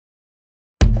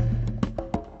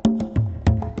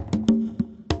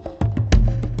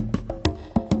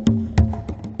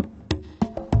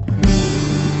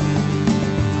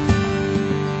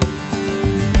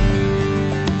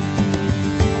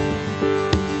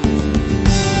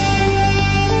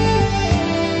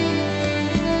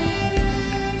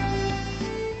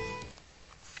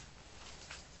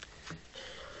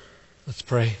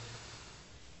pray.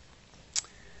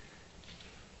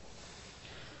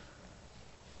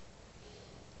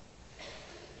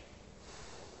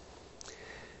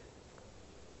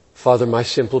 Father, my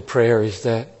simple prayer is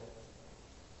that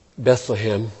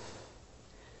Bethlehem,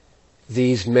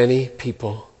 these many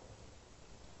people,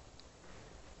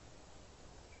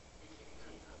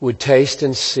 would taste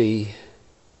and see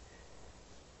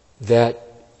that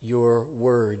your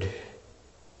word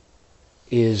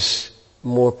is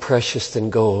more precious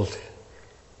than gold,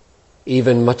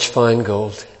 even much fine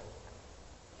gold,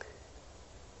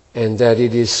 and that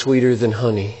it is sweeter than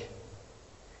honey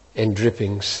and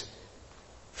drippings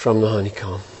from the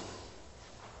honeycomb.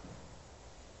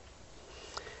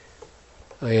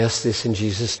 I ask this in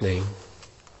Jesus' name.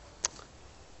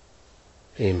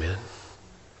 Amen.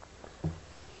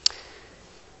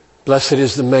 Blessed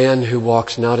is the man who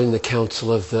walks not in the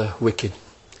counsel of the wicked,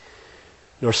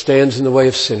 nor stands in the way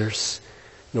of sinners,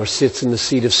 nor sits in the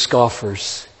seat of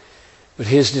scoffers, but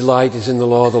his delight is in the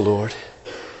law of the Lord,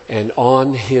 and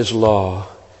on his law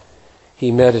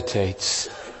he meditates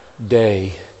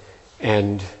day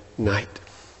and night.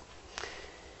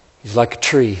 He's like a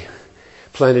tree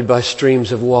planted by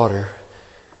streams of water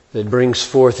that brings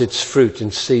forth its fruit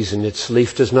in season. Its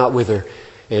leaf does not wither,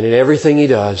 and in everything he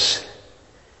does,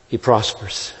 he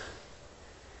prospers.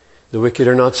 The wicked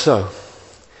are not so.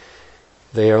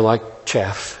 They are like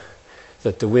chaff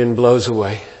that the wind blows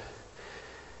away.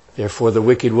 Therefore the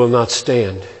wicked will not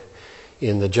stand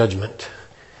in the judgment,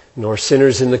 nor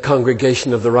sinners in the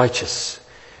congregation of the righteous.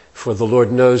 For the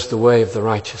Lord knows the way of the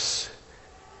righteous,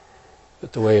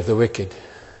 but the way of the wicked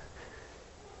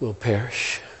will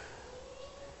perish.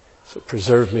 So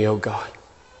preserve me, O God.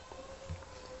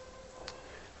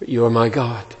 For you are my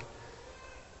God.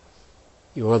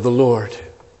 You are the Lord.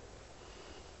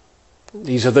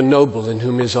 These are the noble in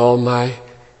whom is all my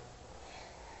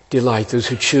delight. Those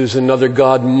who choose another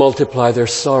God multiply their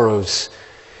sorrows.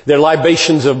 Their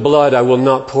libations of blood I will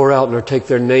not pour out, nor take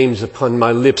their names upon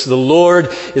my lips. The Lord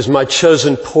is my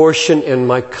chosen portion and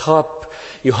my cup.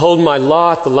 You hold my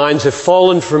lot. The lines have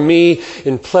fallen for me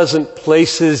in pleasant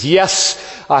places. Yes,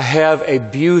 I have a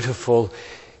beautiful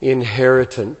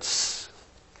inheritance.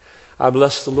 I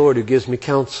bless the Lord who gives me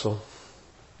counsel.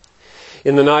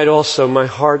 In the night also my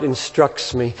heart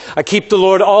instructs me. I keep the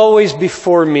Lord always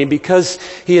before me. Because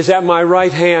he is at my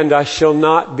right hand, I shall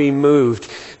not be moved.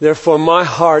 Therefore my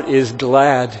heart is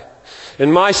glad,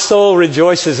 and my soul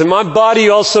rejoices, and my body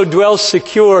also dwells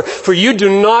secure. For you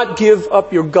do not give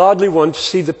up your godly one to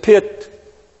see the pit.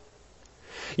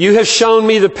 You have shown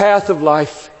me the path of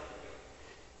life.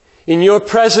 In your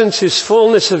presence is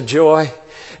fullness of joy.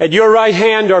 At your right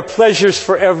hand are pleasures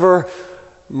forevermore.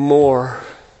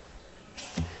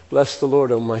 Bless the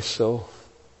Lord, O my soul.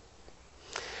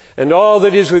 And all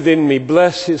that is within me,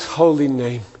 bless his holy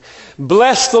name.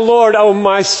 Bless the Lord, O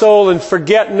my soul, and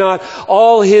forget not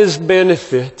all his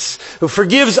benefits, who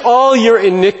forgives all your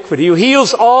iniquity, who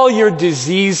heals all your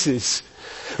diseases,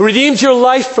 who redeems your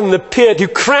life from the pit, who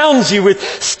crowns you with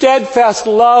steadfast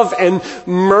love and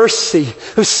mercy,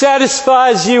 who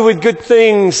satisfies you with good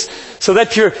things so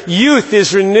that your youth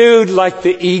is renewed like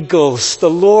the eagles. The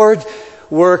Lord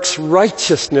works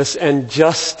righteousness and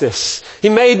justice. He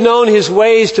made known his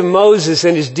ways to Moses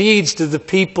and his deeds to the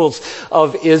peoples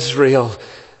of Israel.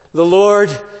 The Lord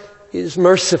is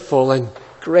merciful and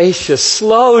gracious,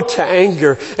 slow to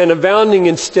anger, and abounding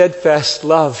in steadfast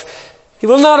love. He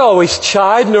will not always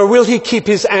chide, nor will he keep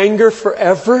his anger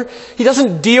forever. He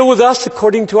doesn't deal with us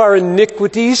according to our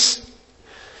iniquities.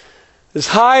 As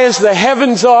high as the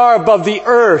heavens are above the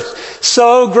earth,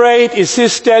 so great is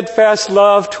his steadfast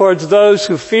love towards those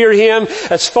who fear him.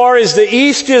 As far as the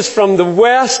east is from the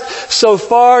west, so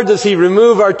far does he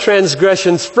remove our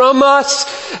transgressions from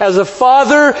us. As a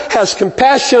father has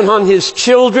compassion on his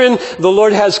children, the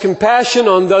Lord has compassion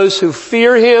on those who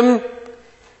fear him.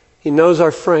 He knows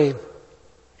our frame.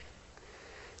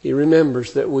 He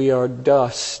remembers that we are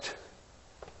dust.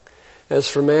 As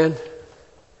for man,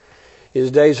 his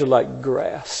days are like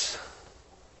grass.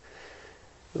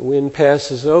 The wind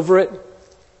passes over it,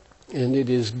 and it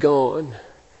is gone,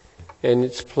 and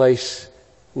its place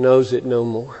knows it no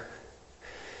more.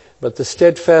 But the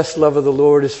steadfast love of the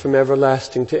Lord is from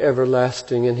everlasting to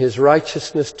everlasting, and his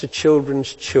righteousness to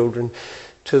children's children,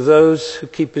 to those who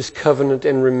keep his covenant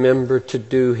and remember to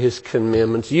do his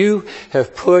commandments. You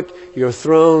have put your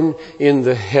throne in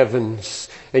the heavens,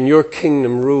 and your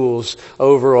kingdom rules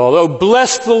over all. Oh,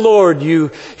 bless the Lord,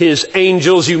 you his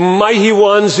angels, you mighty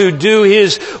ones who do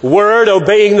his word,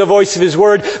 obeying the voice of his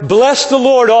word. Bless the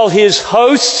Lord, all his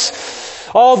hosts.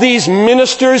 All these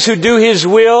ministers who do His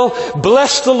will,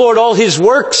 bless the Lord, all His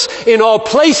works in all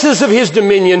places of His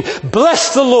dominion.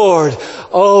 Bless the Lord,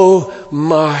 O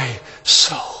my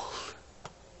soul.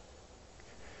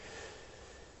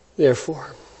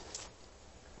 Therefore,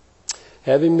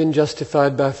 having been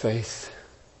justified by faith,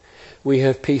 we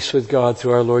have peace with God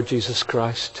through our Lord Jesus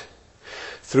Christ,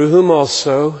 through whom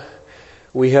also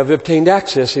we have obtained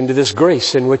access into this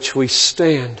grace in which we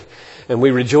stand. And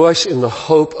we rejoice in the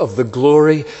hope of the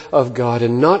glory of God.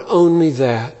 And not only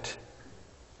that,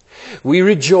 we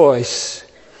rejoice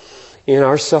in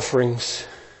our sufferings,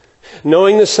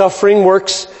 knowing the suffering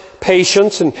works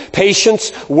patience, and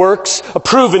patience works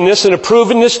approvenness, and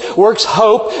approvenness works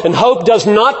hope. And hope does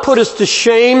not put us to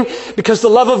shame, because the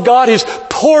love of God is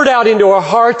poured out into our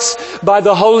hearts by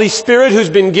the Holy Spirit who's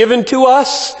been given to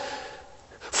us.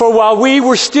 For while we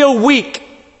were still weak,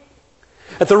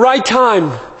 at the right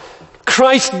time,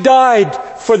 Christ died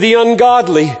for the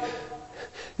ungodly.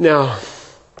 Now,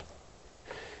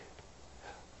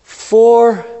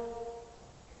 for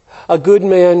a good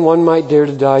man one might dare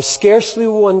to die. Scarcely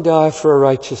will one die for a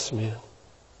righteous man.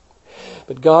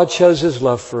 But God shows His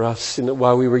love for us in that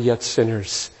while we were yet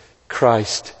sinners,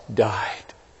 Christ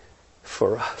died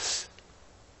for us.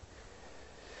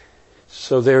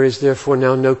 So there is therefore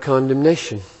now no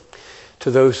condemnation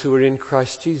to those who are in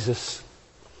Christ Jesus.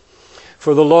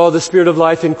 For the law of the Spirit of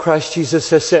life in Christ Jesus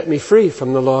has set me free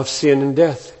from the law of sin and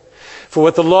death. For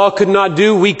what the law could not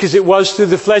do, weak as it was through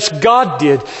the flesh, God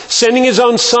did. Sending His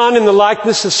own Son in the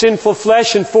likeness of sinful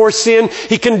flesh, and for sin,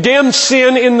 He condemned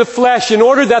sin in the flesh, in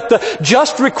order that the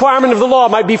just requirement of the law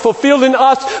might be fulfilled in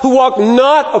us who walk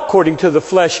not according to the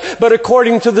flesh, but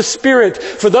according to the Spirit.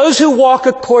 For those who walk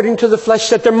according to the flesh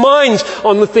set their minds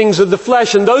on the things of the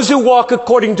flesh, and those who walk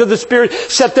according to the Spirit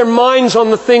set their minds on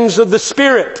the things of the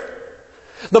Spirit.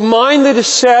 The mind that is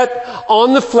set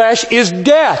on the flesh is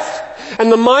death,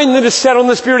 and the mind that is set on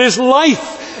the Spirit is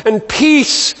life and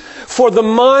peace. For the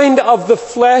mind of the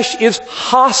flesh is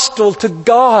hostile to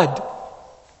God.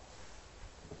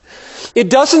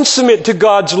 It doesn't submit to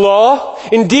God's law.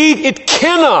 Indeed, it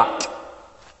cannot.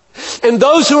 And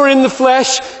those who are in the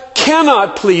flesh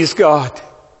cannot please God.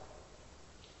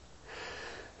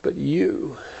 But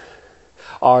you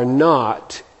are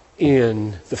not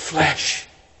in the flesh.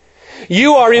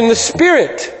 You are in the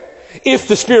Spirit, if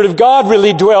the Spirit of God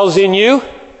really dwells in you.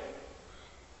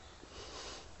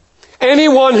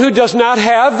 Anyone who does not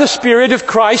have the Spirit of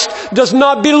Christ does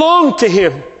not belong to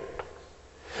Him.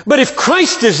 But if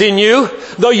Christ is in you,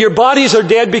 though your bodies are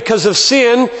dead because of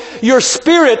sin, your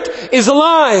spirit is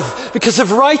alive because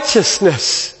of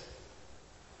righteousness.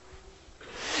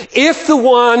 If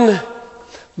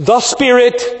the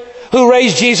Spirit who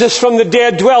raised Jesus from the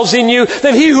dead dwells in you,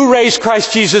 then He who raised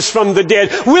Christ Jesus from the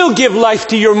dead will give life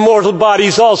to your mortal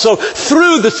bodies also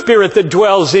through the Spirit that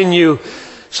dwells in you.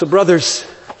 So brothers,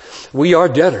 we are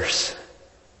debtors,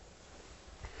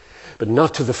 but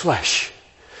not to the flesh,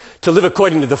 to live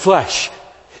according to the flesh.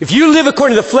 If you live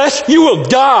according to the flesh, you will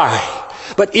die.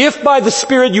 But if by the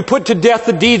Spirit you put to death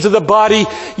the deeds of the body,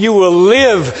 you will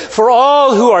live. For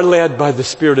all who are led by the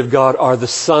Spirit of God are the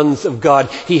sons of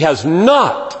God. He has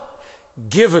not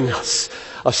given us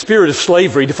a spirit of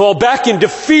slavery to fall back into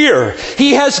fear.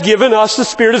 He has given us the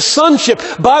spirit of sonship,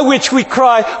 by which we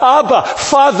cry, Abba,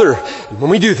 Father. And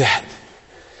when we do that,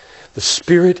 the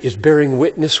Spirit is bearing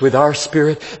witness with our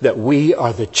spirit that we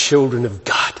are the children of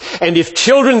God. And if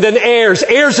children, then heirs,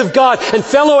 heirs of God, and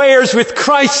fellow heirs with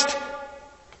Christ,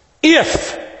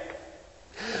 if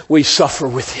we suffer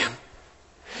with Him,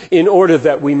 in order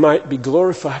that we might be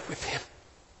glorified with Him.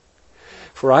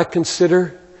 For I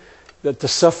consider that the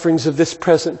sufferings of this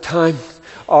present time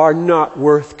are not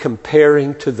worth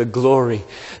comparing to the glory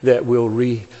that will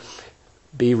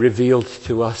be revealed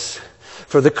to us.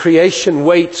 For the creation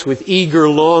waits with eager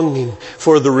longing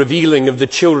for the revealing of the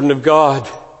children of God.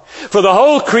 For the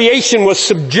whole creation was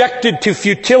subjected to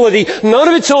futility, not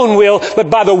of its own will, but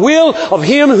by the will of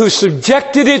Him who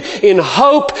subjected it, in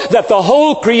hope that the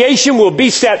whole creation will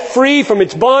be set free from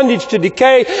its bondage to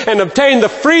decay and obtain the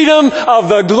freedom of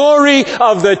the glory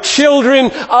of the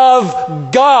children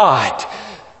of God.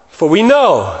 For we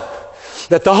know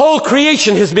that the whole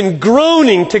creation has been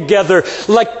groaning together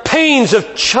like pains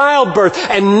of childbirth,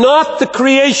 and not the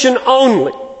creation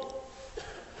only,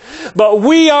 but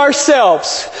we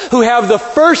ourselves, who have the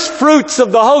first fruits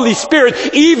of the Holy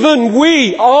Spirit, even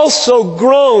we also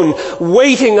groan,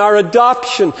 waiting our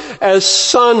adoption as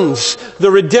sons, the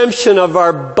redemption of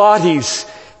our bodies.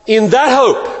 In that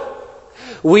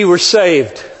hope, we were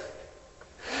saved.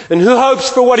 And who hopes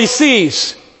for what he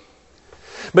sees?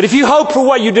 But if you hope for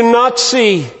what you do not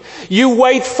see, you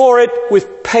wait for it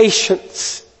with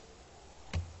patience.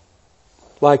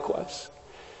 Likewise,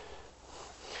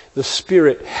 the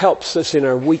Spirit helps us in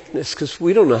our weakness because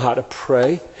we don't know how to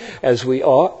pray as we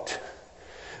ought.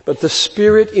 But the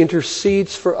Spirit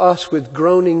intercedes for us with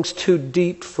groanings too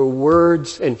deep for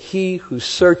words, and He who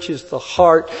searches the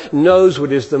heart knows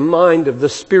what is the mind of the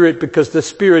Spirit, because the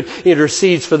Spirit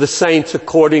intercedes for the saints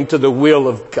according to the will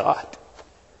of God.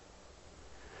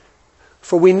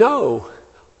 For we know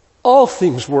all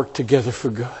things work together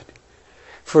for good,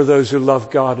 for those who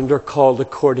love God and are called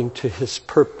according to His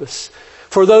purpose.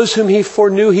 For those whom He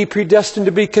foreknew, He predestined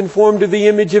to be conformed to the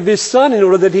image of His Son, in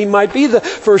order that He might be the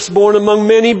firstborn among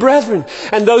many brethren.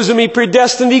 And those whom He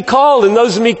predestined, He called. And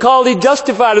those whom He called, He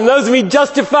justified. And those whom He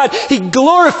justified, He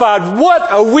glorified. What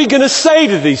are we going to say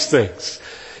to these things?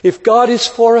 If God is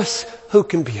for us, who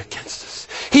can be against us?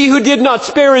 He who did not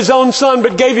spare His own Son,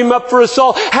 but gave Him up for us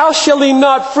all, how shall He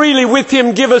not freely with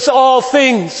Him give us all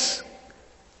things?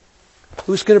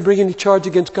 Who's going to bring any charge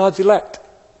against God's elect?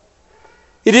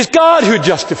 It is God who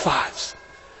justifies.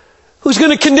 Who's going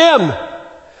to condemn?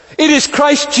 It is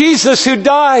Christ Jesus who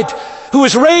died, who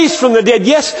was raised from the dead,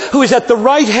 yes, who is at the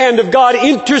right hand of God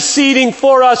interceding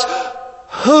for us.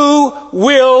 Who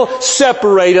will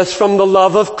separate us from the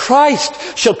love of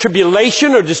Christ? Shall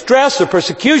tribulation or distress or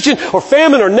persecution or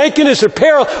famine or nakedness or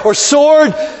peril or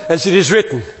sword? As it is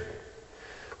written,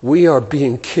 we are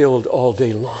being killed all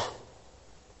day long.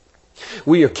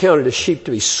 We are counted as sheep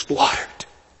to be slaughtered.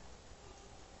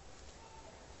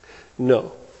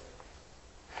 No.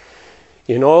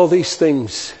 In all these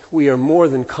things, we are more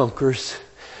than conquerors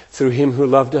through Him who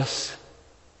loved us.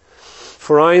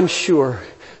 For I am sure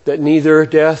that neither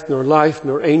death, nor life,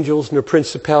 nor angels, nor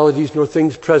principalities, nor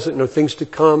things present, nor things to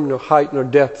come, nor height, nor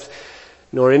depth,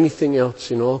 nor anything else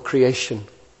in all creation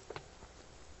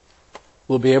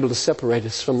will be able to separate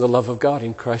us from the love of God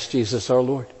in Christ Jesus our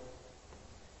Lord.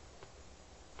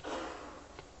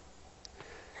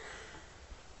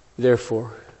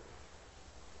 Therefore,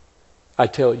 I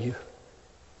tell you,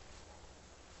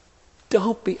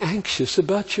 don't be anxious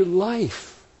about your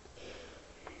life,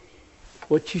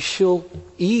 what you shall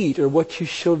eat or what you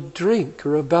shall drink,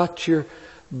 or about your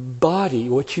body,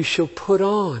 what you shall put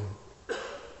on.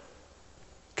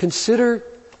 Consider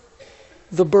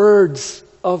the birds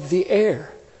of the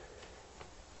air.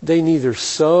 They neither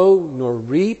sow nor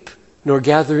reap nor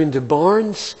gather into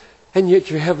barns, and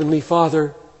yet your heavenly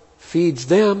Father feeds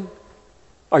them.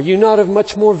 Are you not of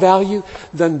much more value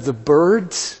than the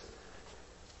birds?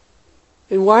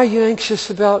 And why are you anxious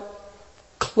about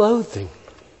clothing?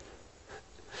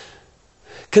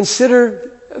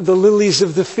 Consider the lilies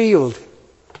of the field.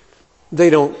 They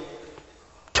don't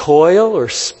toil or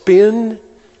spin,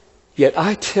 yet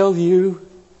I tell you,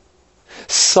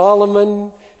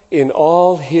 Solomon in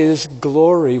all his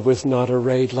glory was not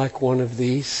arrayed like one of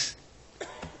these.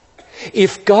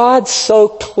 If God so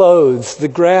clothes the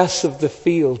grass of the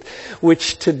field,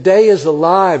 which today is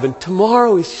alive and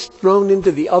tomorrow is thrown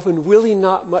into the oven, will He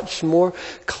not much more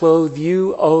clothe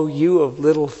you, O you of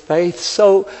little faith?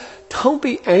 So don't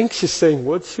be anxious saying,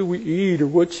 what should we eat, or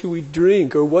what should we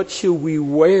drink, or what should we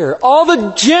wear? All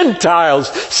the Gentiles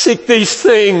seek these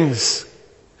things.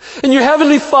 And your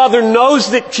heavenly Father knows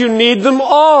that you need them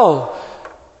all.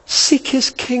 Seek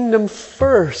His kingdom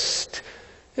first,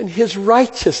 and His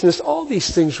righteousness. All these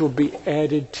things will be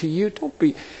added to you. Don't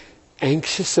be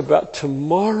anxious about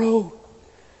tomorrow.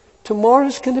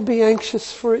 Tomorrow's going to be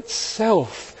anxious for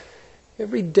itself.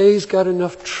 Every day's got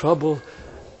enough trouble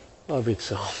of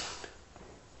its own.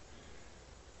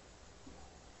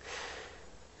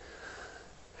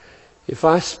 If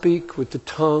I speak with the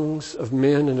tongues of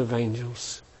men and of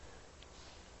angels,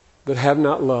 but have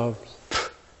not love,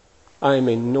 I am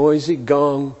a noisy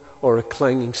gong or a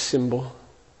clanging cymbal.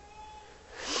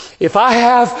 If I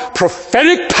have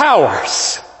prophetic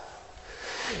powers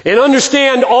and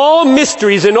understand all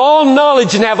mysteries and all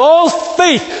knowledge and have all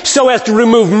faith so as to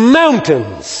remove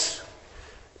mountains,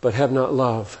 but have not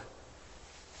love,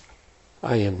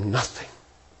 I am nothing.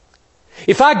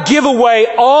 If I give away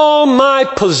all my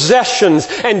possessions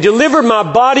and deliver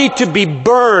my body to be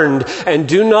burned and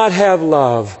do not have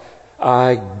love,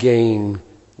 I gain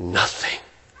nothing.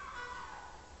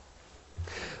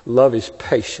 Love is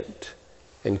patient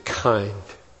and kind.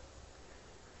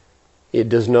 It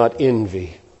does not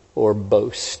envy or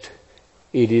boast.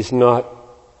 It is not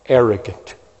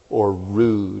arrogant or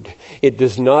rude. It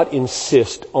does not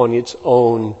insist on its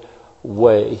own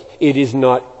way. It is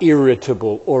not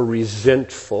irritable or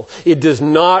resentful. It does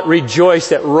not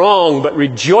rejoice at wrong, but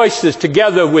rejoices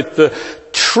together with the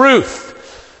truth.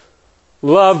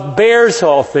 Love bears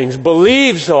all things,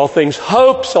 believes all things,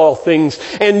 hopes all things,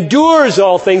 endures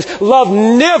all things. Love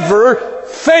never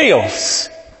fails.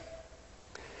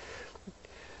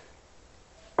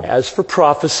 As for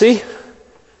prophecy,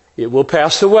 it will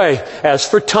pass away. As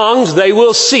for tongues, they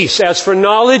will cease. As for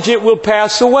knowledge, it will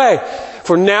pass away.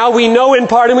 For now we know in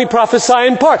part and we prophesy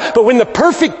in part. But when the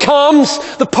perfect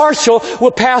comes, the partial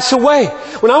will pass away.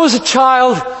 When I was a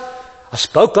child, I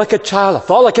spoke like a child, I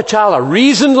thought like a child, I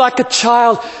reasoned like a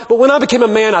child. But when I became a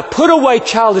man, I put away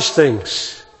childish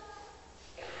things.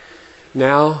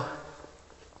 Now,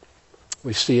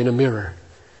 we see in a mirror,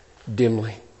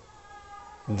 dimly.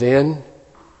 Then,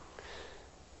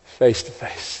 face to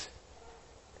face.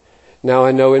 Now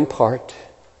I know in part.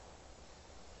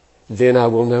 Then I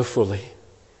will know fully,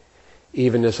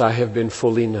 even as I have been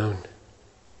fully known.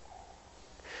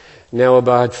 Now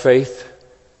abide faith,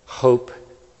 hope,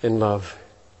 and love.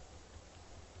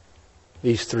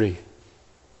 These three.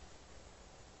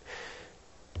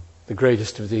 The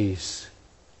greatest of these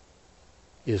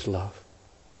is love.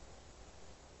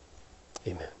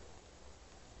 Amen.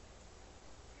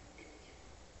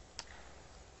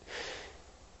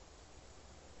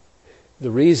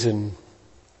 The reason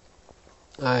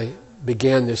I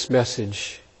began this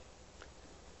message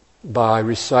by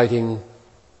reciting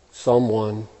Psalm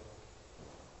 1,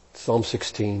 Psalm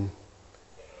 16,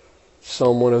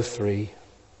 Psalm 103,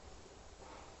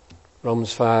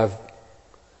 Romans 5,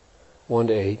 1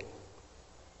 to 8,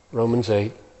 Romans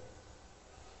 8,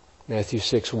 Matthew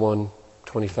 6, 1,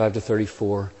 25 to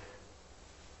 34,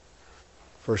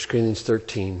 1 Corinthians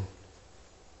 13,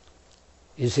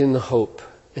 is in the hope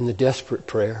and the desperate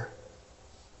prayer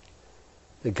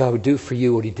that God would do for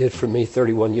you what He did for me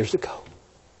 31 years ago.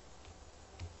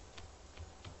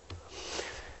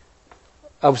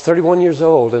 I was 31 years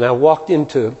old and I walked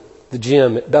into the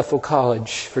gym at Bethel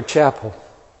College for chapel.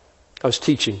 I was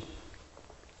teaching.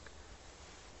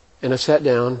 And I sat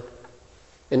down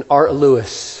and Art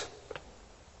Lewis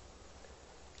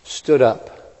stood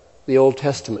up, the Old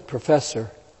Testament professor,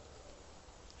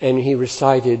 and he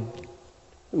recited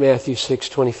Matthew 6,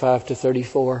 25 to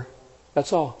 34.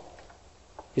 That's all.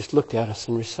 He just looked at us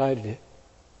and recited it.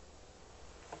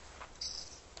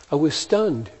 I was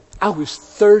stunned. I was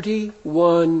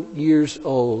 31 years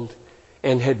old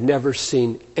and had never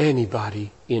seen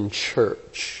anybody in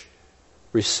church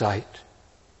recite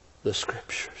the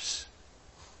Scriptures.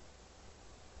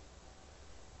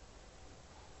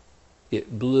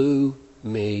 It blew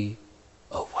me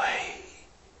away.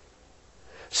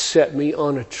 Set me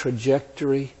on a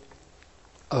trajectory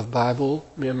of Bible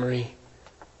memory.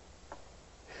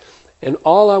 And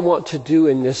all I want to do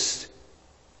in this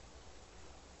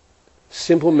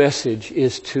simple message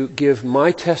is to give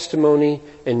my testimony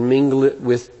and mingle it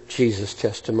with Jesus'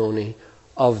 testimony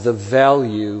of the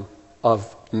value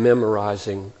of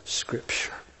memorizing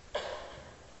Scripture.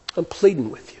 I'm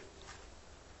pleading with you.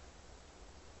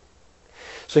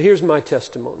 So here's my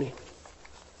testimony.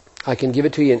 I can give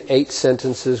it to you in 8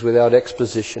 sentences without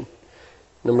exposition.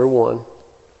 Number 1,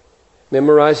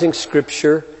 memorizing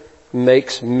Scripture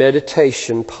makes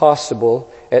meditation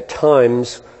possible at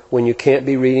times when you can't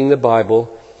be reading the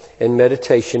Bible, and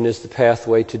meditation is the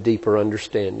pathway to deeper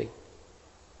understanding.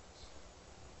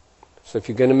 So if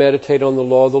you're going to meditate on the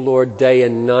law of the Lord day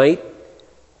and night,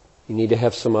 you need to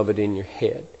have some of it in your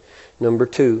head. Number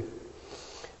 2,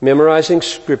 memorizing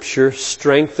Scripture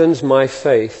strengthens my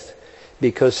faith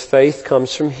because faith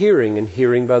comes from hearing, and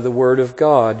hearing by the Word of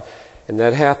God, and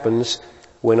that happens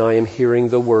when I am hearing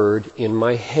the Word in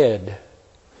my head.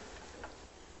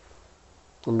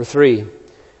 Number 3,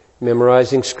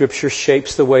 memorizing Scripture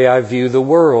shapes the way I view the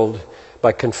world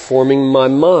by conforming my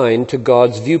mind to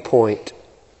God's viewpoint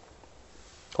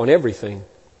on everything.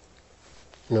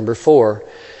 Number 4,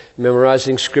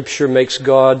 memorizing Scripture makes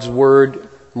God's Word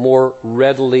more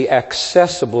readily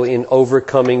accessible in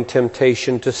overcoming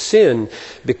temptation to sin,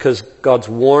 because God's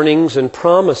warnings and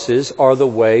promises are the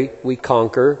way we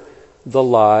conquer the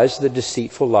lies, the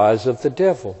deceitful lies of the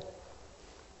devil.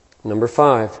 Number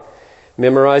 5,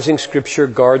 memorizing Scripture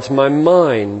guards my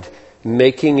mind,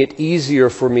 making it easier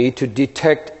for me to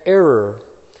detect error.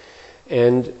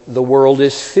 And the world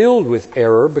is filled with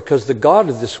error because the God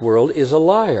of this world is a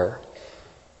liar.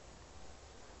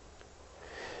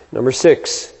 Number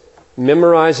 6,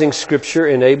 memorizing Scripture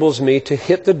enables me to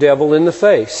hit the devil in the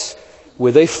face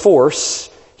with a force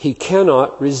he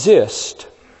cannot resist,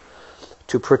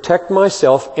 to protect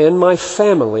myself and my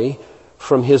family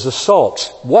from his assaults.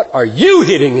 What are you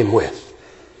hitting him with?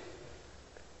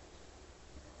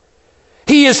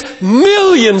 He is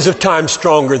millions of times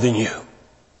stronger than you.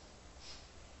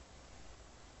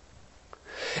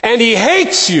 And he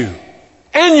hates you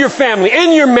and your family,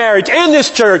 and your marriage, and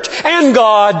this church, and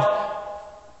God.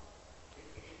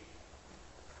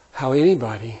 How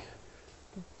anybody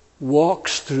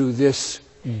walks through this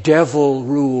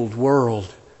devil-ruled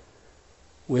world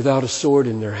without a sword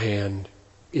in their hand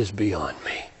is beyond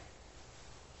me.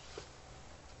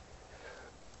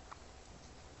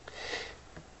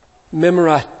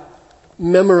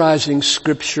 Memorizing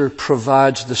Scripture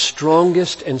provides the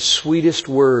strongest and sweetest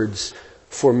words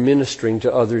for ministering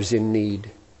to others in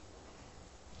need.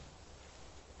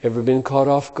 Ever been caught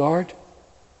off guard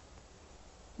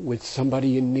with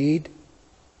somebody in need?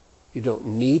 You don't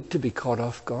need to be caught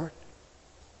off guard.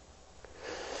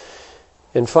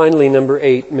 And finally, number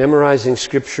 8, memorizing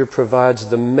Scripture provides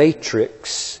the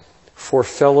matrix for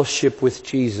fellowship with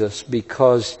Jesus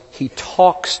because He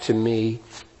talks to me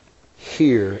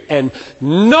here and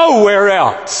nowhere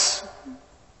else.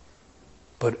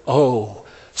 But oh,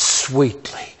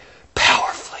 sweetly,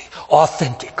 powerfully,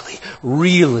 authentically,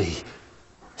 really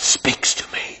speaks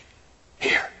to me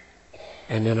here.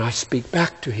 And then I speak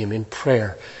back to Him in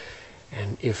prayer.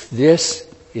 And if this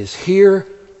is here,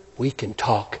 we can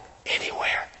talk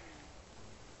anywhere.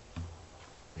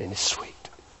 And it's sweet.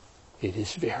 It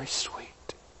is very sweet.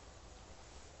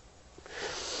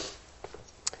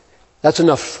 That's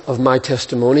enough of my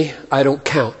testimony. I don't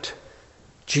count.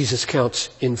 Jesus counts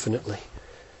infinitely.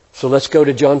 So let's go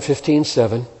to John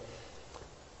 15:7.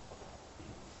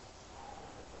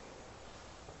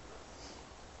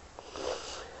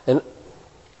 And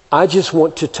I just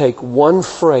want to take one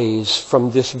phrase from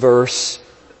this verse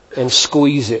and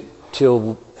squeeze it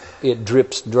till it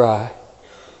drips dry.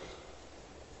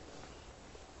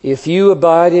 If you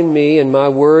abide in me and my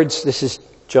words, this is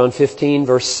John 15,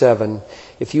 verse 7.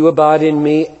 If you abide in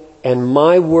me and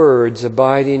my words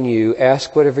abide in you,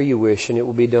 ask whatever you wish and it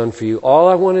will be done for you. All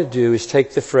I want to do is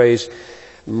take the phrase,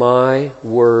 my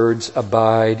words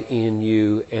abide in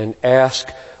you, and ask,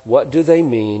 what do they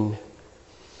mean?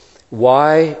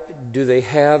 Why do they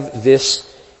have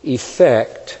this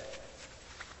effect?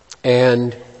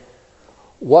 And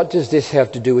what does this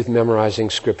have to do with memorizing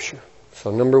Scripture?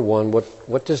 So number one,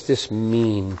 what does this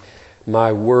mean?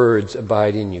 My words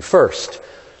abide in you. First,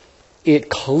 it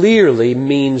clearly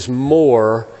means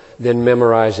more than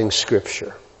memorizing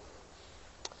Scripture.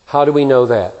 How do we know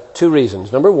that? 2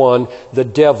 reasons. Number one, the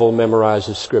devil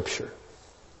memorizes Scripture.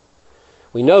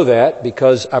 We know that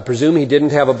because I presume he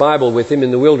didn't have a Bible with him in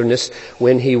the wilderness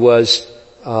when he was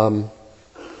trying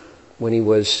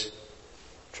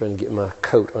to get my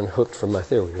coat unhooked from my,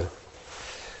 there we go.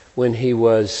 When he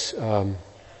was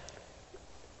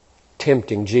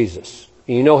tempting Jesus.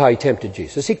 You know how he tempted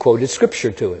Jesus. He quoted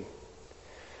Scripture to him.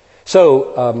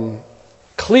 So,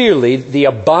 clearly, the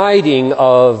abiding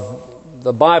of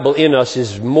the Bible in us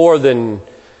is more than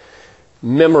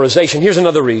memorization. Here's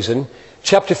another reason.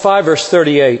 Chapter 5, verse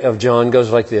 38 of John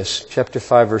goes like this. Chapter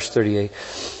 5, verse 38.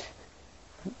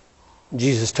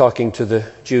 Jesus talking to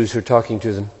the Jews who are talking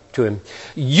to him.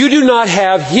 You do not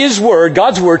have His Word,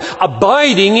 God's Word,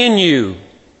 abiding in you.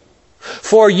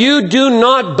 For you do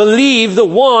not believe the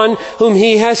one whom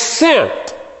He has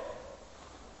sent.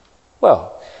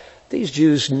 Well, these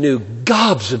Jews knew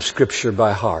gobs of Scripture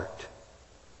by heart.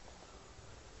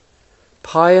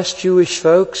 Pious Jewish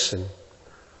folks and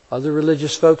other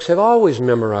religious folks have always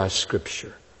memorized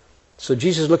Scripture. So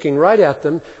Jesus is looking right at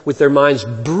them with their minds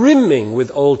brimming with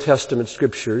Old Testament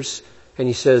Scriptures, and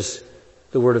He says,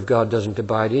 the Word of God doesn't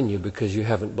abide in you because you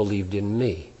haven't believed in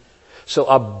me.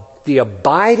 So the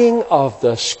abiding of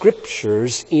the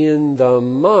Scriptures in the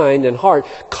mind and heart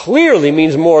clearly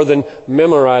means more than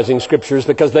memorizing Scriptures,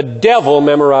 because the devil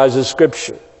memorizes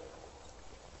Scripture.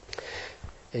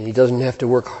 And he doesn't have to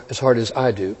work as hard as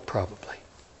I do, probably.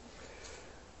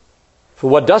 So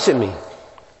what does it mean?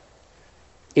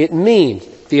 It means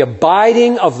the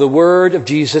abiding of the Word of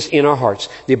Jesus in our hearts.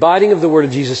 The abiding of the Word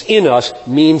of Jesus in us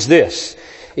means this.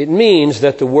 It means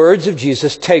that the words of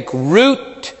Jesus take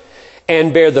root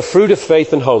and bear the fruit of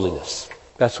faith and holiness.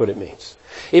 That's what it means.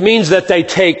 It means that they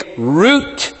take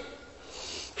root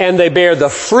and they bear the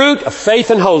fruit of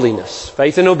faith and holiness,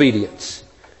 faith and obedience.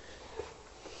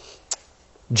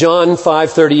 John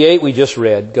 5:38 we just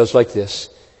read goes like this.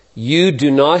 You do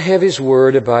not have His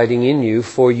Word abiding in you,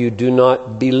 for you do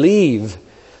not believe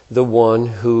the one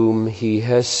whom He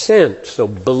has sent. So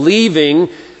believing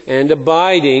and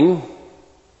abiding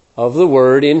of the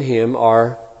Word in Him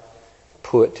are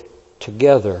put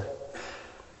together.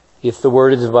 If the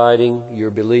Word is abiding,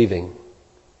 you're believing.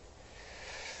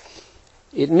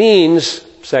 It means,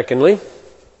 secondly,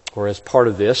 or as part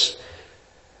of this,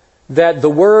 that the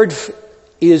Word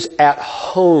is at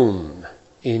home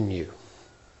in you.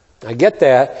 I get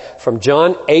that from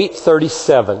John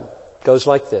 8:37. It goes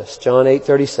like this, John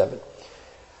 8:37.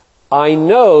 I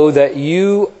know that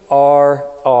you are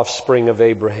offspring of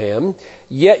Abraham,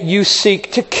 yet you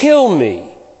seek to kill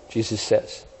me, Jesus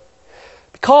says,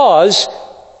 because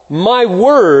my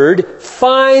word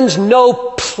finds no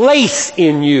place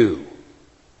in you. What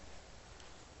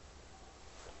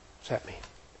does that mean?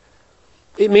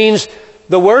 It means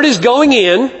the word is going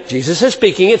in, Jesus is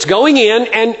speaking, it's going in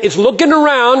and it's looking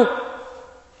around,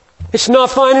 it's not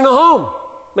finding a home,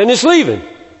 and it's leaving.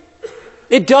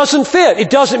 It doesn't fit. It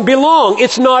doesn't belong.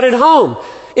 It's not at home.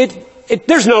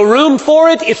 There's no room for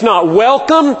it. It's not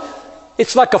welcome.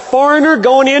 It's like a foreigner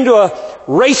going into a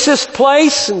racist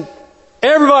place and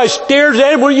everybody stares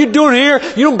at him. What are you doing here?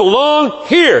 You don't belong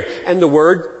here. And the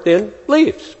word then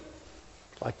leaves.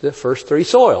 Like the first three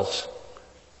soils.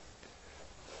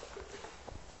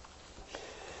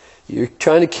 You're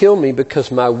trying to kill me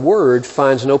because my word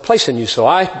finds no place in you. So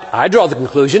I draw the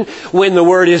conclusion, when the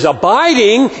word is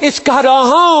abiding, it's got a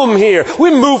home here.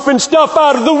 We're moving stuff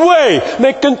out of the way,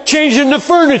 changing the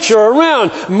furniture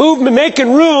around,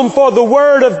 making room for the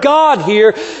word of God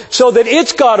here so that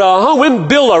it's got a home. We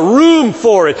build a room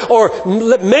for it, or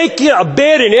make a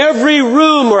bed in every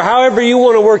room, or however you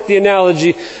want to work the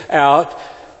analogy out.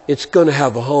 It's going to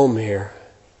have a home here.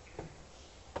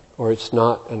 Or it's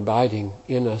not abiding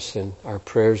in us, and our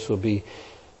prayers will be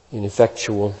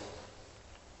ineffectual.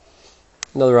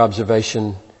 Another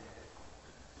observation,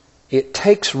 it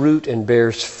takes root and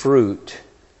bears fruit.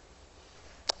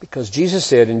 Because Jesus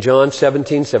said in John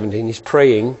 17:17, He's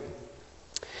praying,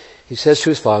 He says to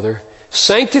His Father,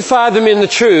 sanctify them in the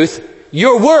truth,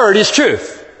 your word is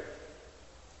truth.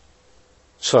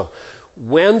 So,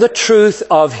 when the truth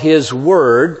of His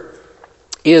word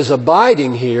is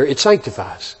abiding here, it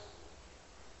sanctifies.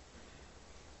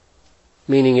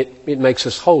 Meaning it makes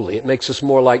us holy. It makes us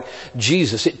more like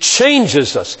Jesus. It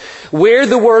changes us. Where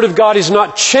the Word of God is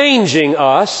not changing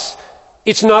us,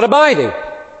 it's not abiding.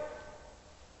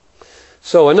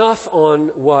 So enough on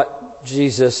what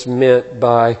Jesus meant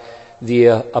by the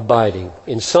abiding.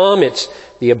 In some, it's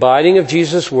the abiding of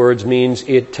Jesus' words means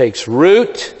it takes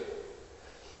root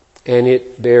and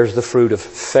it bears the fruit of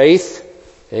faith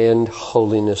and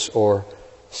holiness or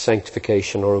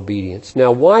sanctification or obedience.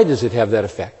 Now, why does it have that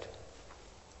effect?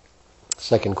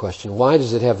 Second question, why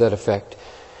does it have that effect?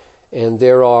 And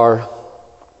there are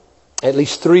at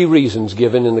least three reasons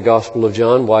given in the Gospel of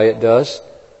John why it does.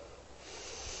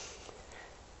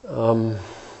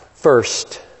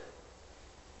 First,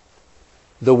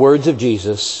 the words of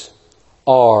Jesus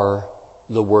are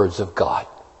the words of God.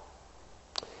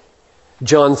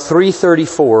 John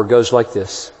 3:34 goes like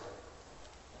this.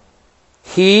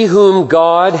 He whom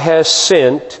God has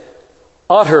sent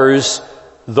utters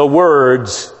the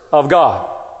words of God.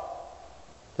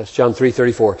 That's John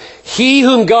 3:34. He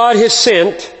whom God has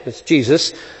sent, that's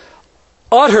Jesus,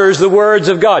 utters the words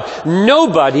of God.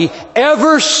 Nobody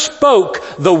ever spoke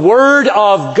the word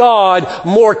of God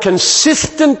more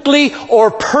consistently or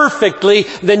perfectly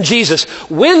than Jesus.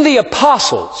 When the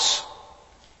apostles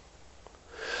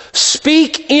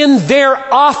speak in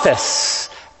their office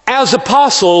as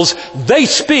apostles, they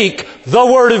speak the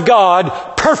word of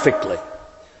God perfectly.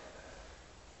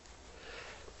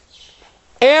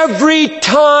 Every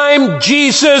time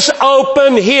Jesus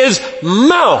opened His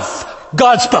mouth,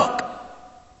 God spoke.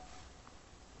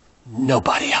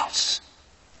 Nobody else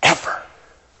ever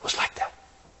was like that.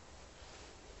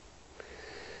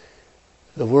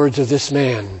 The words of this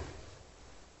man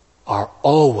are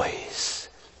always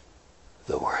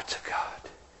the words of God.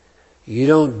 You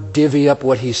don't divvy up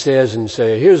what He says and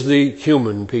say, here's the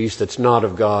human piece that's not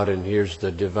of God and here's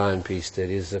the divine piece that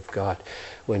is of God.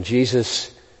 When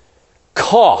Jesus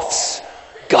coughs,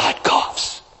 God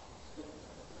coughs.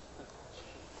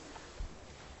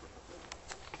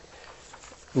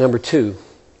 Number two,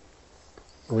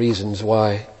 reasons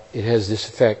why it has this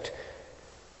effect.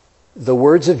 The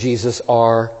words of Jesus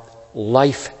are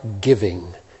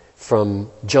life-giving.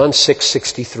 From John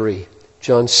 6:63.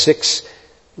 John 6,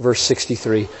 verse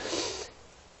 63.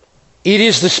 It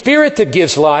is the Spirit that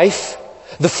gives life.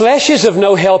 The flesh is of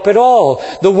no help at all.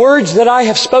 The words that I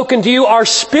have spoken to you are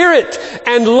spirit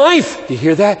and life. Do you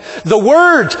hear that? The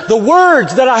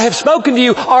words that I have spoken to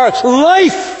you are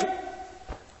life.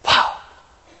 Wow.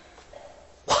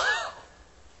 Wow.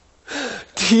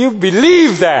 Do you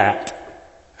believe that?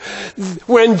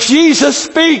 When Jesus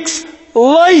speaks,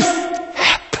 life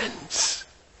happens.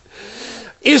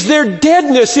 Is there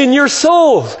deadness in your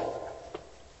soul?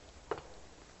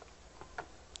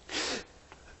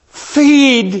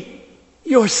 Feed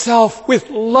yourself with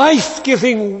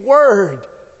life-giving word.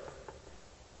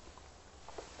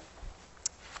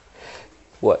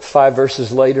 5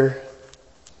 verses later,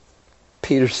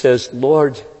 Peter says,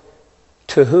 Lord,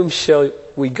 to whom shall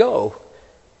we go?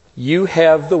 You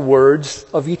have the words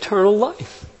of eternal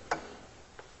life.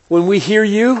 When we hear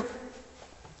you,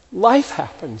 life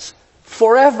happens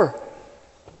forever.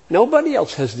 Nobody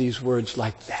else has these words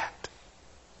like that.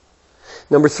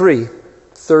 Number 3,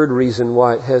 third reason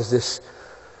why it has this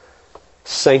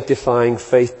sanctifying,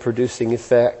 faith-producing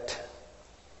effect.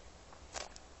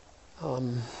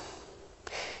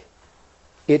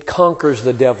 It conquers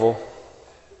the devil.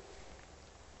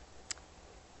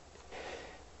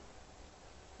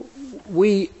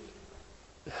 We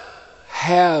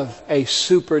have a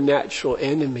supernatural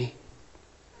enemy.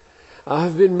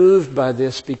 I've been moved by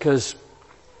this because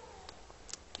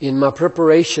in my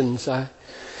preparations I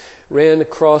ran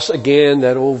across again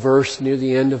that old verse near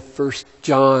the end of 1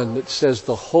 John that says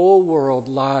the whole world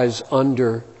lies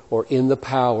under or in the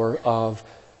power of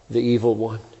the evil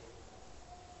one.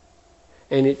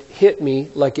 And it hit me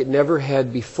like it never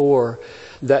had before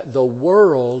that the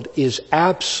world is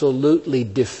absolutely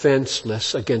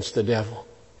defenseless against the devil.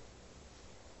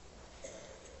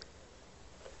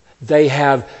 They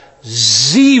have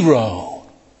zero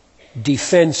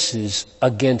defenses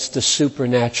against the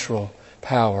supernatural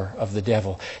power of the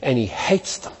devil. And he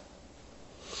hates them.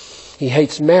 He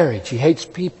hates marriage. He hates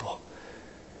people.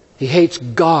 He hates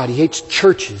God. He hates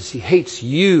churches. He hates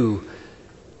you.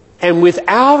 And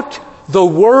without the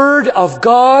Word of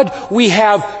God, we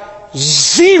have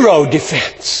zero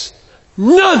defense.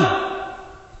 None.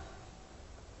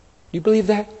 Do you believe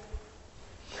that?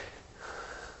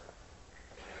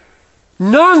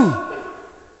 None.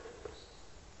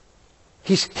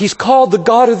 He's called the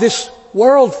God of this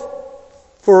world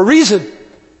for a reason.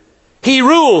 He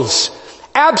rules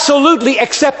absolutely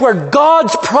except where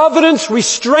God's providence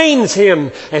restrains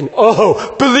him. And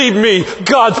oh, believe me,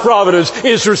 God's providence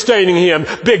is restraining him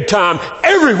big time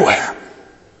everywhere.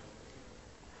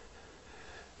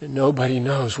 And nobody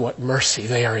knows what mercy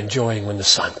they are enjoying when the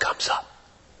sun comes up.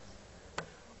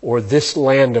 Or this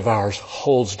land of ours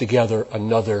holds together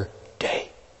another day.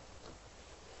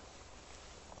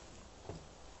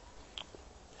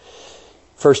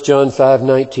 First John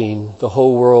 5:19, the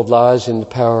whole world lies in the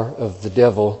power of the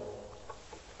devil.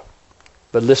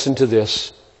 But listen to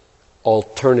this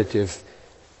alternative,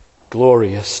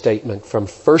 glorious statement from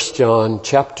 1 John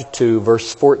chapter 2,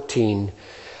 verse 14.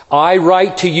 I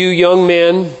write to you, young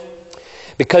men,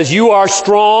 because you are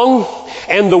strong,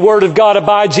 and the Word of God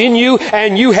abides in you,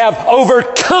 and you have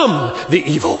overcome the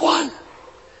evil one.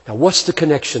 Now, what's the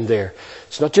connection there?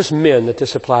 It's not just men that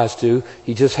this applies to.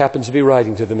 He just happens to be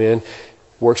writing to the men.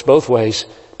 Works both ways,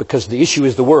 because the issue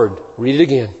is the Word. Read it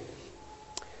again.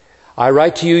 I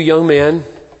write to you, young men.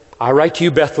 I write to you,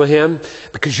 Bethlehem,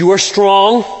 because you are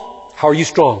strong. How are you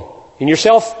strong? In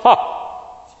yourself?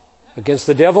 Ha! Against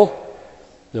the devil?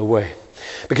 No way.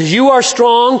 Because you are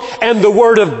strong and the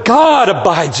Word of God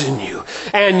abides in you.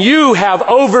 And you have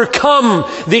overcome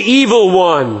the evil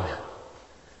one.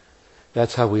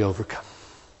 That's how we overcome.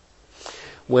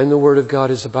 When the Word of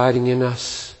God is abiding in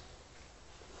us,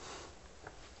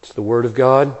 it's the Word of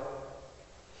God,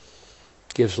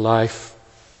 gives life,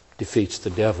 defeats the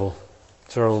devil.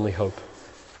 It's our only hope.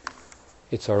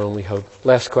 It's our only hope.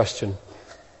 Last question.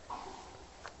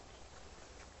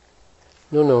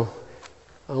 No.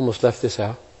 I almost left this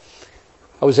out.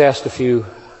 I was asked a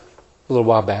little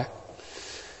while back,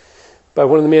 by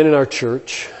one of the men in our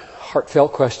church,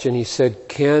 heartfelt question. He said,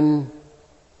 can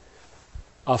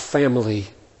a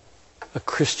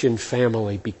Christian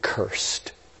family be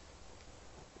cursed?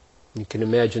 You can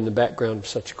imagine the background of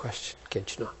such a question,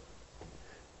 can't you not?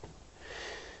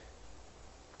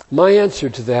 My answer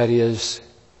to that is,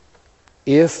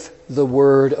 if the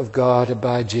Word of God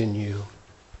abides in you,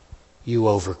 you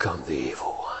overcome the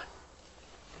evil one.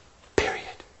 Period.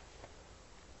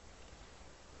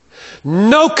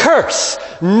 No curse,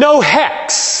 no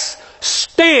hex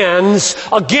stands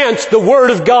against the Word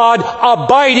of God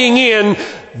abiding in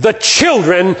the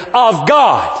children of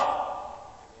God.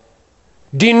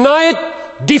 Deny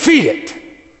it, defeat it.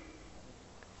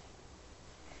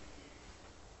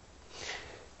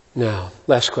 Now,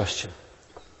 last question.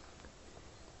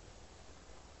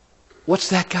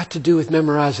 What's that got to do with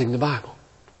memorizing the Bible?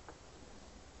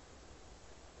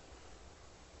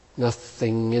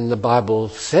 Nothing in the Bible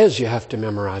says you have to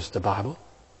memorize the Bible.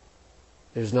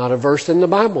 There's not a verse in the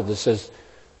Bible that says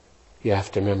you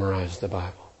have to memorize the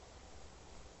Bible.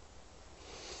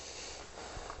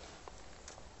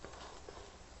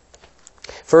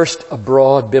 First, a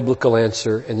broad biblical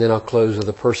answer, and then I'll close with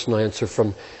a personal answer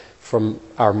from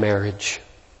our marriage.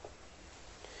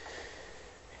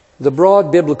 The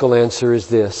broad biblical answer is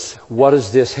this. What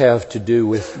does this have to do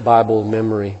with Bible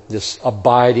memory? This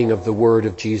abiding of the Word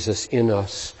of Jesus in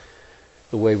us,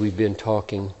 the way we've been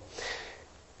talking.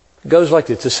 It goes like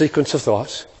this, a sequence of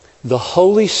thoughts. The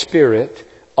Holy Spirit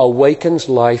awakens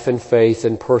life and faith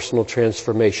and personal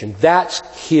transformation. That's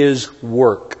His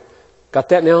work. Got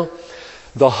that now?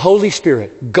 The Holy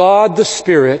Spirit, God the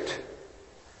Spirit,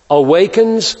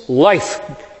 awakens life,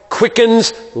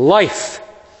 quickens life,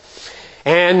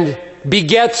 and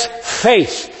begets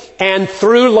faith. And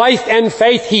through life and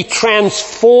faith, He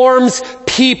transforms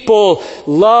people.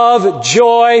 Love,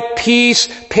 joy, peace,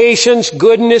 patience,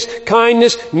 goodness,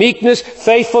 kindness, meekness,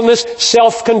 faithfulness,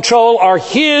 self-control are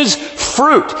His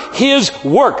fruit, His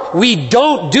work. We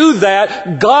don't do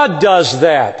that. God does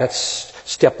that. That's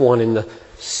step one in the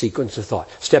sequence of thought.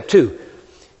 Step two,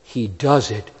 He does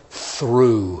it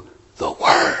through the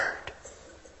Word.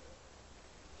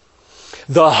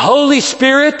 The Holy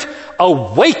Spirit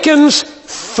awakens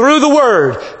through the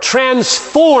Word,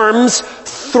 transforms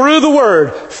through the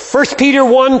Word. 1 Peter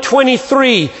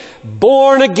 1:23,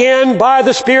 born again by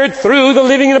the Spirit through the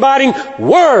living and abiding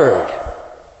Word.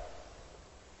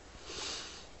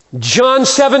 John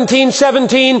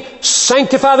 17:17,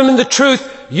 sanctify them in the truth.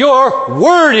 Your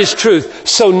Word is truth.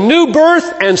 So new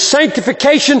birth and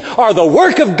sanctification are the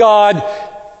work of God,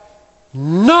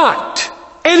 not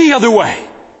any other way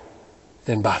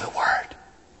than by the Word.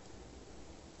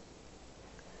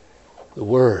 The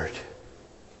Word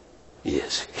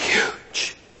is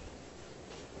huge.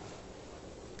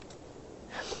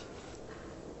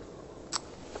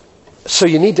 So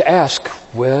you need to ask,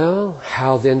 well,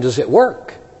 how then does it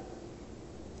work?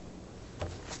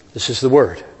 This is the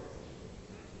Word.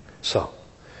 So,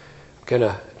 I'm going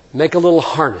to make a little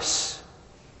harness,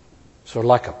 sort of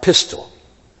like a pistol,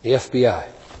 the FBI.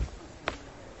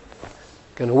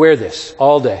 Going to wear this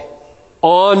all day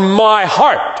on my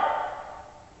heart.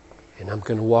 And I'm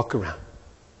going to walk around.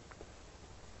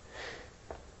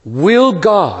 Will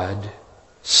God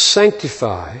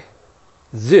sanctify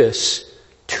this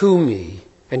to me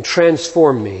and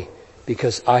transform me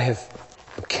because I'm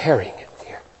carrying it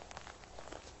here?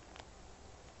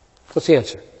 What's the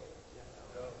answer?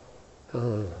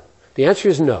 The answer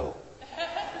is no.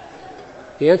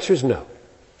 The answer is no.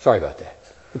 Sorry about that.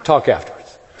 We'll talk afterwards.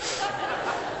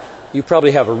 You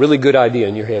probably have a really good idea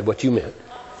in your head what you meant.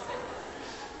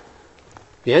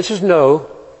 The answer is no,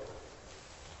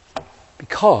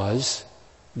 because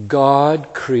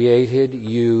God created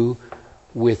you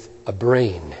with a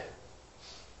brain.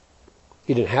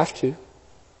 He didn't have to.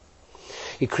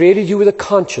 He created you with a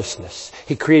consciousness.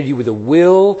 He created you with a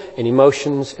will and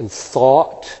emotions and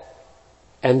thought.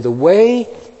 And the way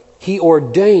He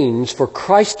ordains for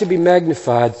Christ to be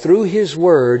magnified through His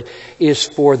Word is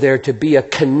for there to be a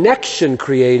connection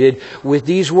created with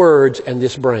these words and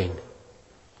this brain.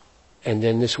 And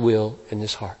then this will and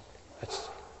this heart.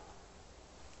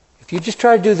 If you just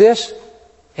try to do this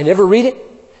and never read it,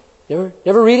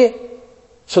 never read it,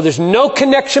 so there's no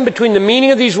connection between the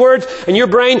meaning of these words and your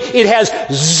brain, it has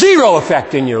zero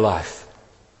effect in your life.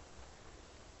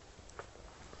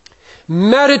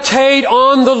 Meditate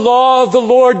on the law of the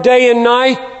Lord day and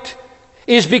night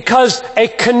is because a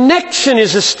connection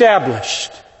is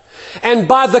established. And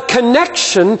by the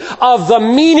connection of the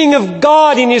meaning of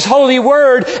God in His holy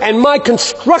Word and my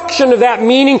construction of that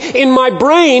meaning in my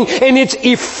brain and its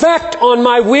effect on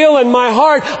my will and my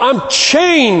heart, I'm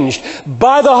changed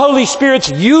by the Holy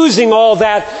Spirit's using all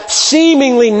that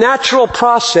seemingly natural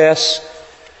process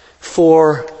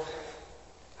for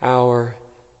our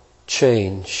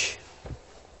change.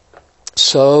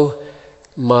 So,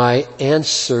 my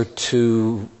answer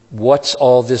to what's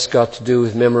all this got to do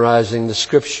with memorizing the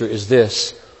Scripture is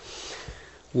this.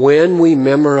 When we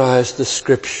memorize the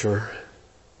Scripture,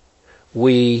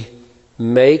 we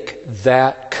make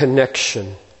that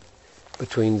connection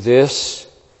between this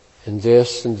and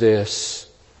this and this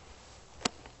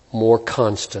more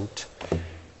constant,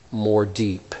 more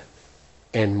deep,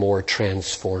 and more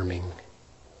transforming.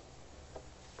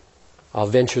 I'll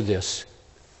venture this.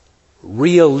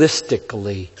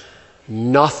 Realistically,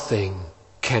 nothing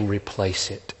can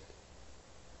replace it.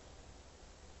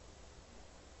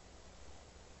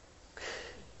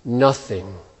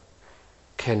 Nothing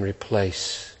can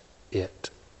replace it,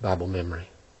 Bible memory,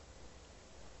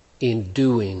 in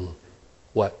doing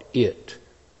what it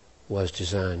was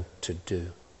designed to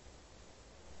do.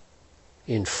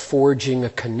 In forging a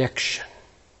connection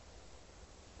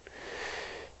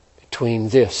between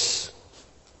this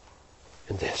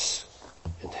and this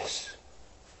and this.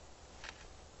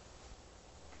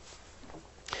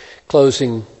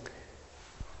 Closing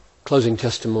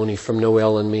testimony from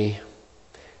Noel and me.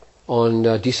 On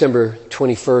December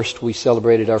 21st, we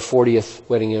celebrated our 40th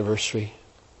wedding anniversary.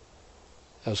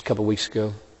 That was a couple weeks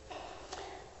ago.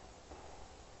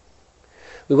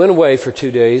 We went away for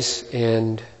 2 days,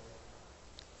 and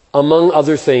among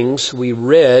other things, we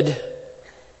read,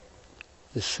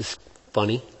 this is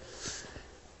funny,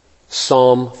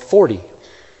 Psalm 40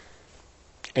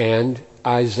 and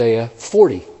Isaiah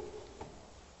 40.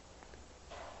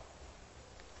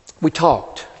 We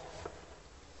talked.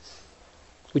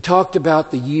 We talked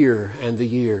about the year and the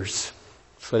years.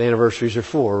 That's what anniversaries are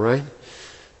for, right?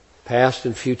 Past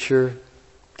and future,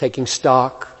 taking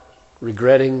stock,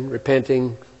 regretting,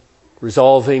 repenting,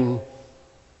 resolving.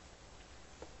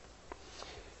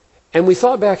 And we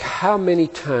thought back how many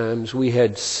times we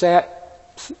had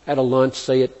sat at a lunch,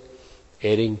 say at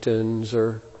Eddington's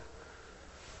or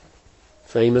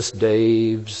Famous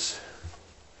Dave's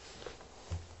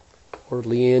or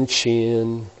Leanne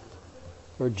Chin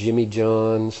or Jimmy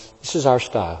John's. This is our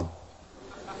style.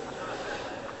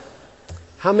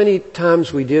 How many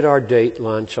times we did our date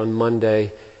lunch on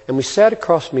Monday and we sat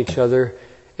across from each other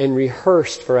and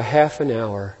rehearsed for a half an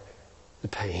hour the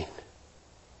pain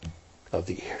of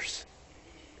the years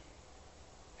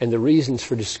and the reasons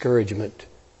for discouragement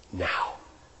now.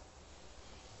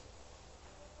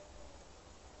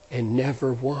 And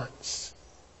never once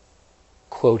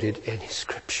quoted any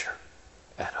scripture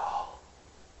at all.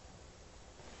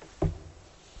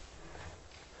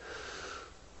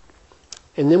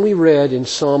 And then we read in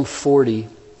Psalm 40,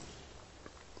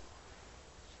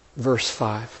 verse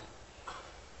 5.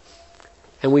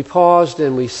 And we paused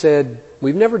and we said,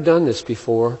 we've never done this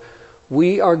before.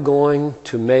 We are going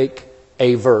to make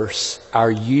a verse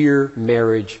our year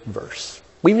marriage verse.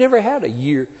 We've never had a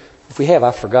year, if we have,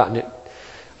 I've forgotten it,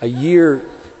 a year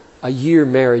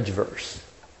marriage verse.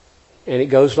 And it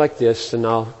goes like this, and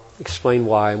I'll explain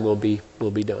why, and we'll be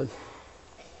done.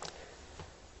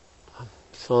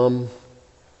 Psalm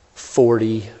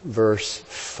 40, verse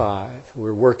 5.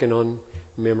 We're working on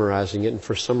memorizing it, and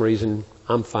for some reason,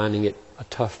 I'm finding it a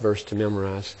tough verse to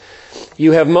memorize.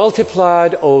 You have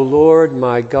multiplied, O Lord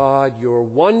my God, your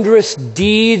wondrous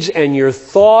deeds and your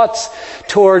thoughts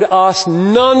toward us.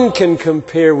 None can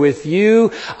compare with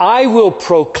you. I will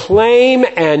proclaim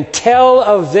and tell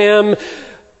of them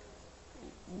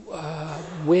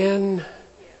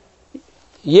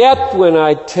Yet when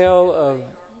I tell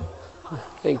of...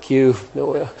 Thank you,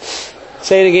 Noel.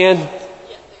 Say it again.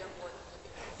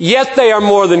 Yet they are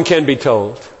more than can be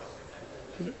told.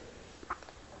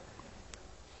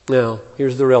 Now,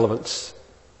 here's the relevance.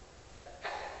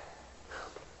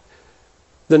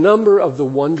 The number of the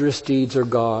wondrous deeds of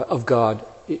God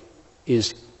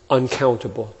is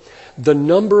uncountable. The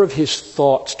number of His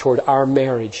thoughts toward our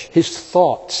marriage, His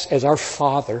thoughts as our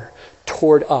Father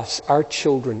toward us, our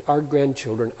children, our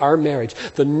grandchildren, our marriage,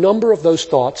 the number of those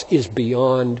thoughts is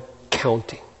beyond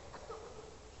counting.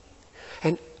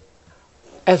 And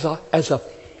as a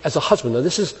husband, now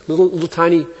this is a little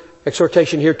tiny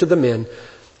exhortation here to the men.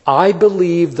 I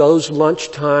believe those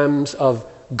lunch times of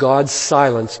God's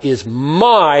silence is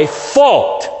my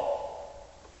fault.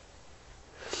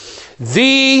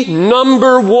 The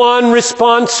number one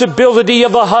responsibility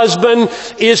of a husband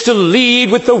is to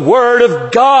lead with the Word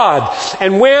of God.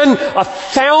 And when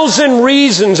 1,000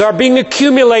 reasons are being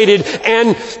accumulated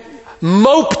and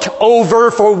moped over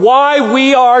for why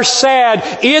we are sad,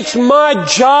 it's my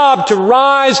job to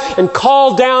rise and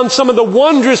call down some of the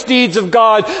wondrous deeds of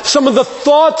God, some of the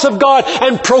thoughts of God,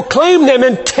 and proclaim them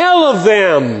and tell of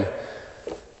them.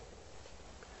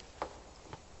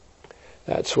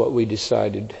 That's what we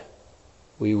decided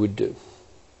we would do.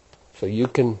 So you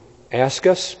can ask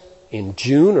us in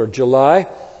June or July,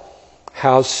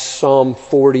 how's Psalm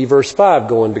 40 verse 5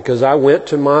 going? Because I went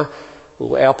to my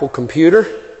little Apple computer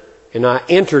and I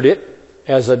entered it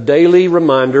as a daily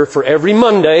reminder for every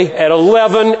Monday at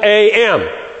 11 a.m.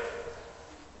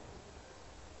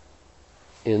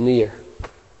 in the year.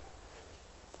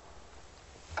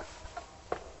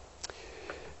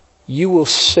 You will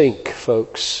sink,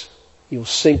 folks. You'll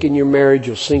sink in your marriage,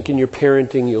 you'll sink in your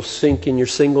parenting, you'll sink in your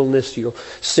singleness, you'll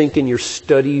sink in your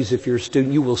studies if you're a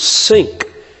student. You will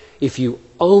sink if you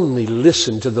only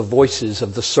listen to the voices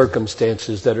of the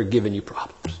circumstances that are giving you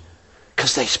problems.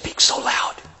 Because they speak so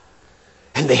loud.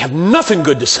 And they have nothing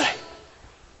good to say.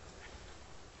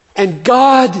 And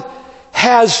God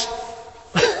has...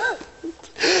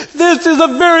 This is a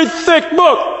very thick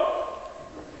book.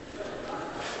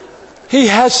 He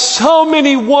has so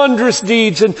many wondrous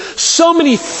deeds and so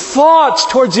many thoughts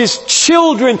towards His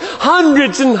children.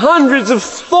 Hundreds and hundreds of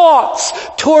thoughts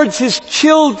towards His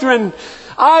children.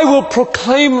 I will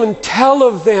proclaim and tell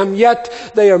of them,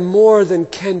 yet they are more than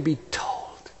can be told.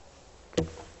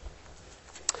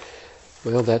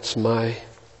 Well, that's my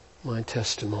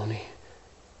testimony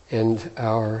and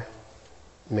our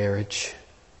marriage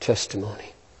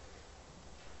testimony.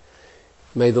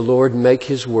 May the Lord make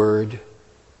His word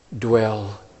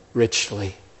dwell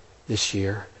richly this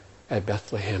year at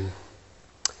Bethlehem.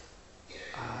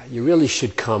 You really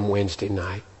should come Wednesday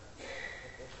night.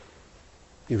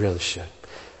 You really should.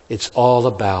 It's all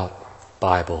about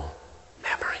Bible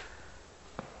memory.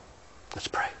 Let's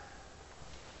pray.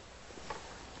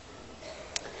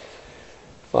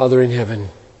 Father in heaven,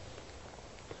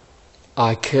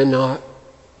 I cannot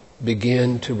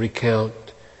begin to recount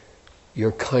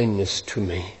your kindness to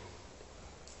me,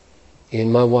 in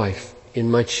my wife,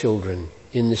 in my children,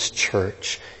 in this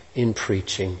church, in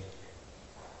preaching,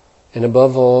 and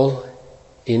above all,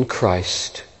 in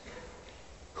Christ,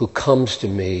 who comes to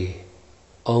me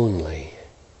only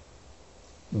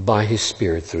by His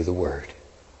Spirit through the Word.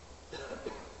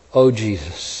 Oh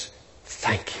Jesus,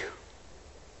 thank you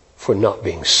for not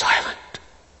being silent,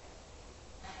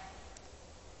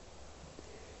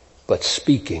 but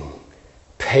speaking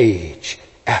page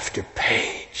after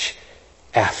page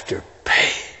after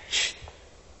page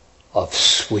of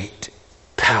sweet,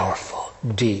 powerful,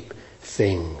 deep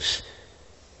things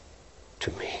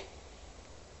to me.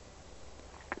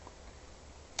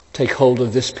 Take hold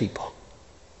of this people,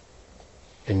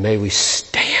 and may we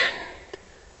stand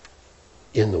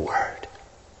in the Word.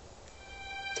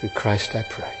 Through Christ I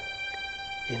pray.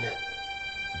 Amen.